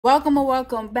Welcome or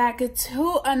welcome back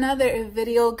to another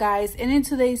video, guys. And in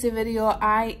today's video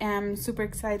I am super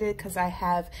excited because I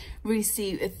have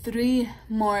received 3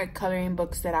 more coloring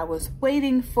books that I was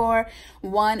waiting for.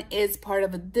 One is part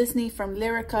of a Disney from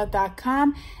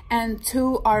Lyrica.com and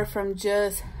 2 are from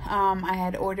just I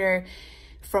had ordered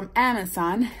from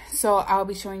Amazon, so I'll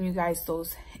be showing you guys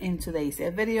those in today's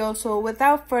video. So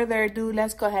without further ado,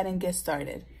 let's go ahead and get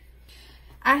started.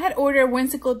 I had ordered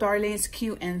Whimsical Darlings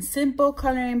Cute and Simple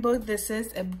coloring book. This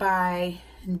is by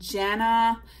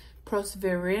Jana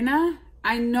Prosverina.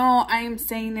 I know I am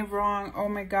saying it wrong, oh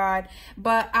my god,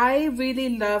 but I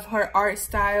really love her art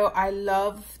style. I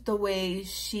love the way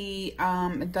she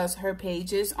does her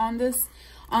pages on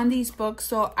these books.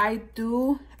 So I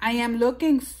am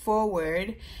looking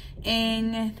forward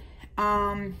in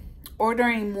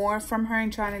ordering more from her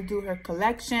and trying to do her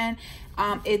collection.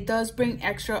 It does bring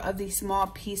extra of these small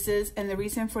pieces, and the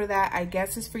reason for that, I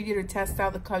guess, is for you to test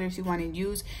out the colors you want to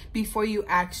use before you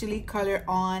actually color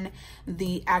on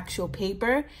the actual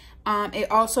paper.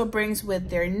 It also brings with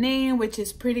their name, which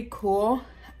is pretty cool,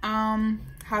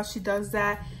 how she does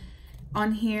that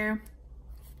on here.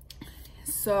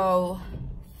 So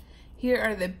here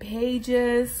are the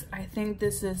pages. I think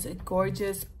this is a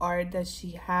gorgeous art that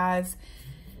she has.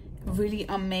 Really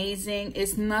amazing.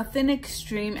 It's nothing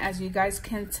extreme, as you guys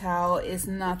can tell. It's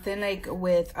nothing like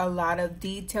with a lot of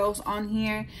details on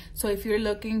here. So if you're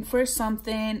looking for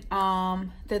something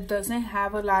that doesn't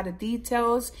have a lot of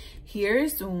details,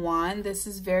 here's one. This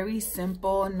is very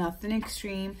simple, nothing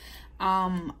extreme.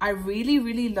 I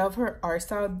really love her art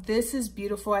style. This is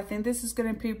beautiful. I think this is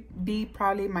gonna be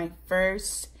probably my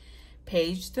first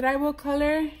page that I will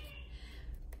color.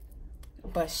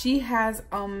 But she has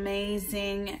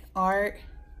amazing art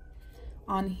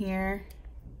on here.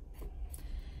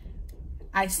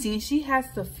 I see she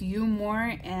has a few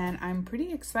more, and I'm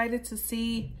pretty excited to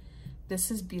see. This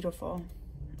is beautiful.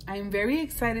 I'm very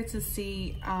excited to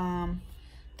see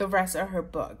the rest of her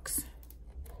books.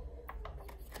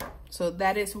 So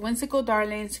that is Whimsical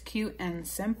Darlings Cute and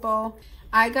Simple.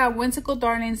 I got Whimsical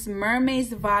Darlings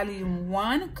Mermaids Volume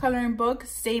 1 coloring book,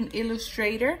 same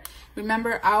illustrator.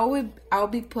 Remember, I'll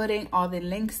be putting all the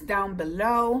links down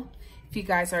below if you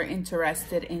guys are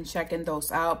interested in checking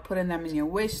those out, putting them in your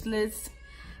wish list.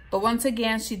 But once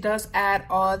again, she does add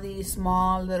all these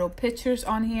small little pictures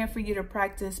on here for you to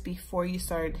practice before you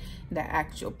start the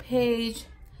actual page.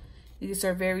 These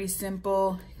are very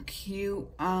simple, cute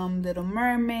little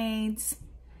mermaids.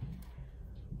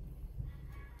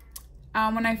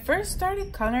 When I first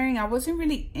started coloring, I wasn't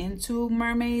really into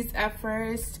mermaids at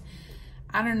first.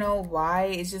 I don't know why.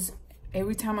 It's just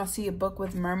every time I see a book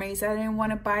with mermaids, I didn't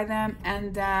want to buy them.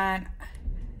 And then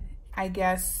I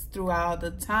guess throughout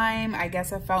the time, I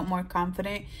guess I felt more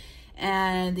confident.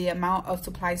 And the amount of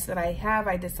supplies that I have,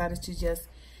 I decided to just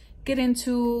get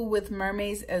into with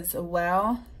mermaids as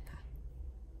well.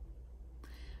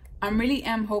 I really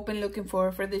am looking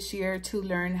forward for this year to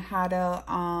learn how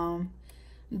to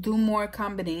do more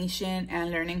combination and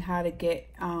learning how to get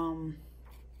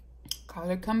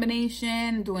color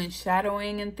combination, doing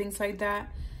shadowing and things like that.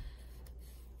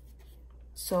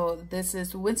 So this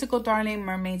is Whimsical Darling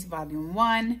Mermaids Volume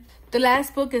 1. The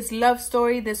last book is Love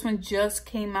Story. This one just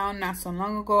came out not so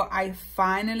long ago. I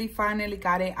finally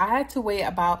got it. I had to wait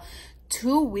about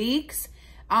 2 weeks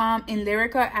in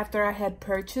Lyrica after I had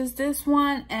purchased this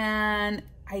one, and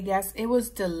I guess it was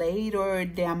delayed, or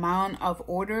the amount of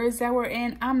orders that were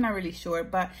in, I'm not really sure.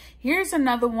 But here's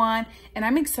another one, and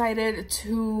I'm excited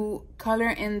to color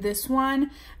in this one.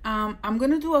 I'm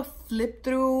gonna do a flip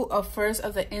through of first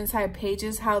of the inside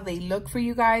pages, how they look for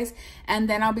you guys, and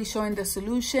then I'll be showing the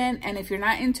solution. And if you're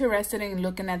not interested in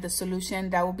looking at the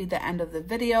solution, that will be the end of the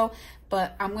video.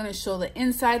 But I'm gonna show the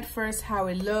inside first, how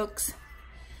it looks.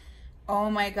 Oh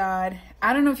my god,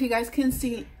 I don't know if you guys can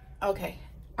see. Okay,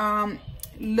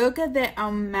 look at the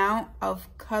amount of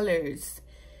colors,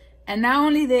 and not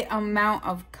only the amount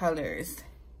of colors,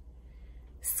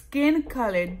 skin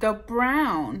color, the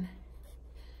brown.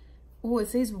 Oh, it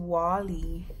says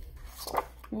Wally.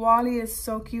 Wally is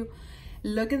so cute.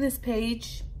 Look at this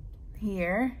page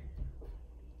here.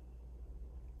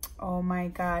 Oh my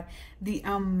god, the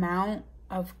amount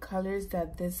of colors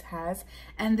that this has.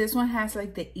 And this one has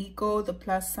like the eco, the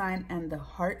plus sign, and the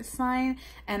heart sign,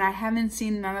 and I haven't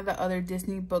seen none of the other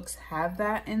Disney books have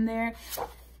that in there,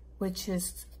 which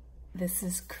is This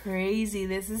is crazy.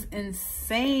 This is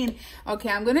insane. Okay,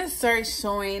 I'm gonna start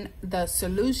showing the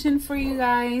solution for you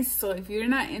guys. So if you're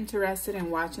not interested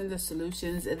in watching the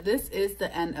solutions, this is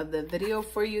the end of the video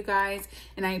for you guys,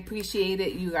 and I appreciate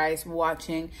it, you guys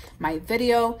watching my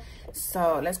video.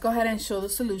 So let's go ahead and show the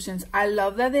solutions. I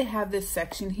love that they have this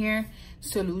section here,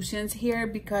 solutions here,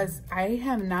 because I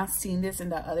have not seen this in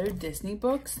the other Disney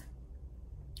books,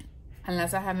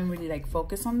 unless I haven't really like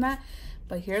focused on that.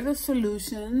 But here are the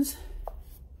solutions.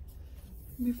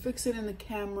 Let me fix it in the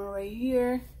camera right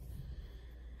here.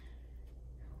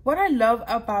 What I love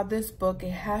about this book,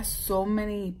 it has so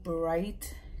many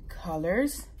bright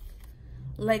colors.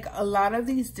 Like a lot of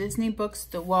these Disney books,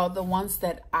 the ones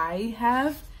that I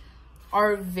have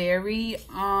are very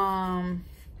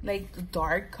like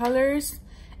dark colors.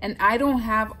 And I don't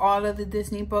have all of the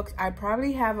Disney books. I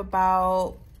probably have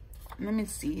about, let me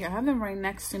see, I have them right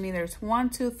next to me. There's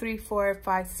 1, 2, 3, 4,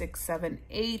 5, 6, 7,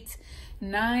 8,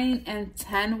 9, and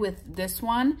 10 with this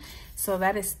one. So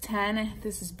that is 10.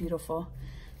 This is beautiful.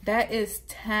 That is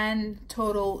 10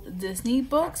 total Disney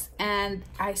books. And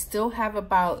I still have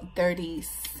about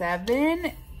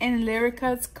 37 in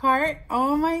Lyrica's cart.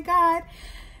 Oh my God.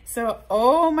 So,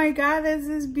 oh my God, this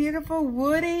is beautiful.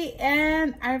 Woody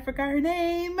and I forgot her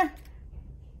name.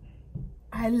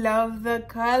 I love the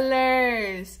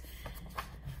colors.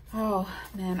 Oh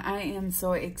man, I am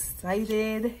so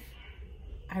excited.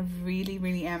 I really,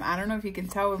 really am. I don't know if you can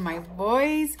tell with my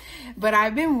voice, but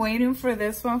I've been waiting for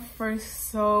this one for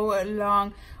so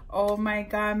long. Oh my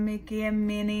God, Mickey and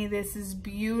Minnie, this is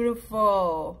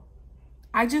beautiful.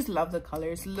 I just love the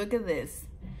colors. Look at this.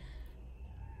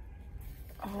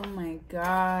 Oh my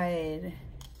God.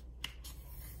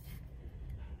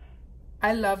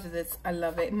 I love this. I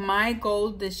love it. My goal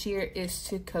this year is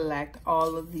to collect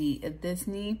all of the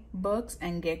Disney books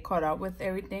and get caught up with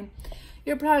everything.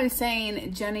 You're probably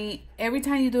saying, Jenny, every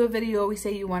time you do a video, you always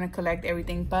say you want to collect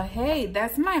everything. But hey,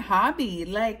 that's my hobby.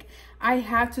 Like, I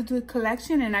have to do a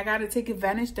collection, and I got to take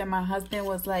advantage that my husband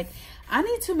was like, I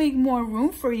need to make more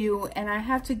room for you, and I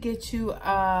have to get you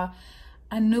a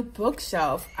new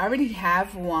bookshelf. I already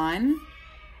have one.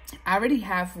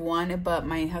 But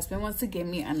my husband wants to give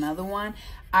me another one.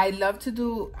 I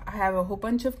have a whole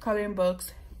bunch of coloring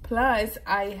books, plus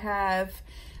I have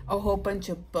a whole bunch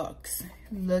of books.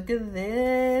 Look at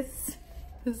this.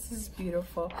 This is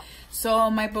beautiful. So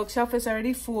my bookshelf is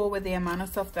already full with the amount of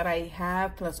stuff that I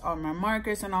have, plus all my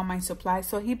markers and all my supplies.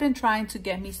 So he's been trying to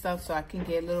get me stuff so I can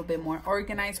get a little bit more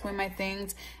organized with my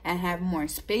things and have more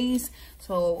space.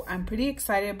 So I'm pretty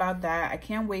excited about that. I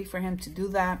can't wait for him to do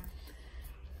that.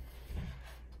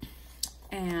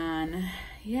 And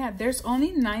yeah, there's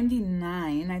only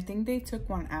 99. I think they took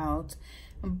one out,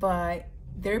 but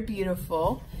they're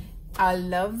beautiful. I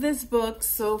love this book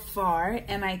so far,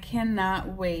 and I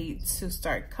cannot wait to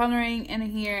start coloring in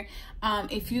here.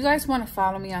 If you guys want to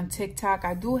follow me on TikTok,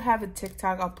 I do have a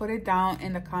TikTok. I'll put it down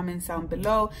in the comments down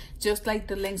below, just like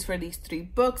the links for these 3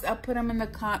 books. I'll put them in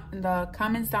the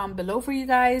comments down below for you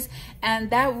guys, and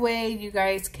that way you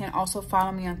guys can also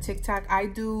follow me on TikTok. I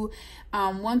do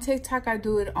one TikTok, I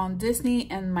do it on Disney,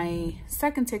 and my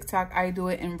second TikTok, I do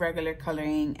it in regular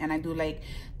coloring, and I do like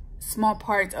small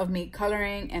parts of me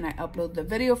coloring, and I upload the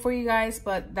video for you guys.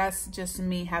 But that's just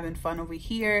me having fun over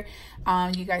here.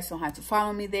 You guys don't have to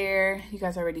follow me there. You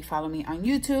guys already follow me on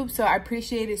YouTube, so I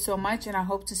appreciate it so much, and I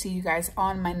hope to see you guys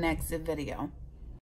on my next video.